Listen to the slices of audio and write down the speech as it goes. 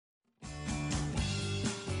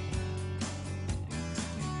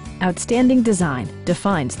Outstanding design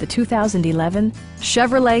defines the 2011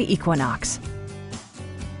 Chevrolet Equinox.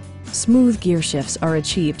 Smooth gear shifts are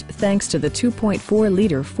achieved thanks to the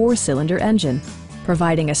 2.4-liter four-cylinder engine,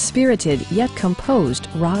 providing a spirited yet composed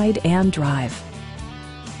ride and drive.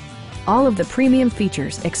 All of the premium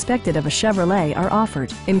features expected of a Chevrolet are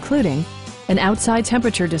offered, including an outside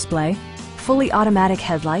temperature display, fully automatic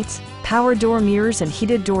headlights, power door mirrors and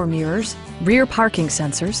heated door mirrors, rear parking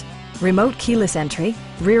sensors, remote keyless entry,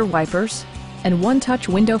 rear wipers, and one-touch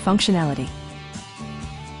window functionality.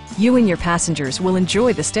 You and your passengers will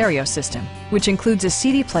enjoy the stereo system, which includes a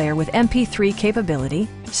CD player with MP3 capability,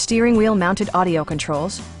 steering wheel mounted audio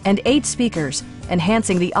controls, and 8 speakers,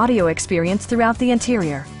 enhancing the audio experience throughout the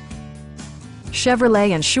interior.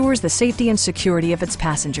 Chevrolet ensures the safety and security of its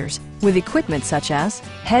passengers with equipment such as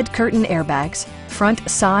head curtain airbags, front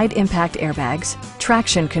side impact airbags,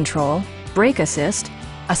 traction control, brake assist,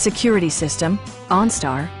 a security system,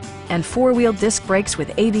 OnStar, and 4-wheel disc brakes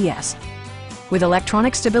with ABS. With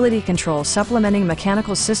electronic stability control supplementing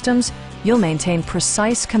mechanical systems, you'll maintain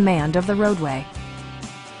precise command of the roadway.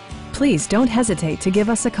 Please don't hesitate to give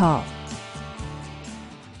us a call.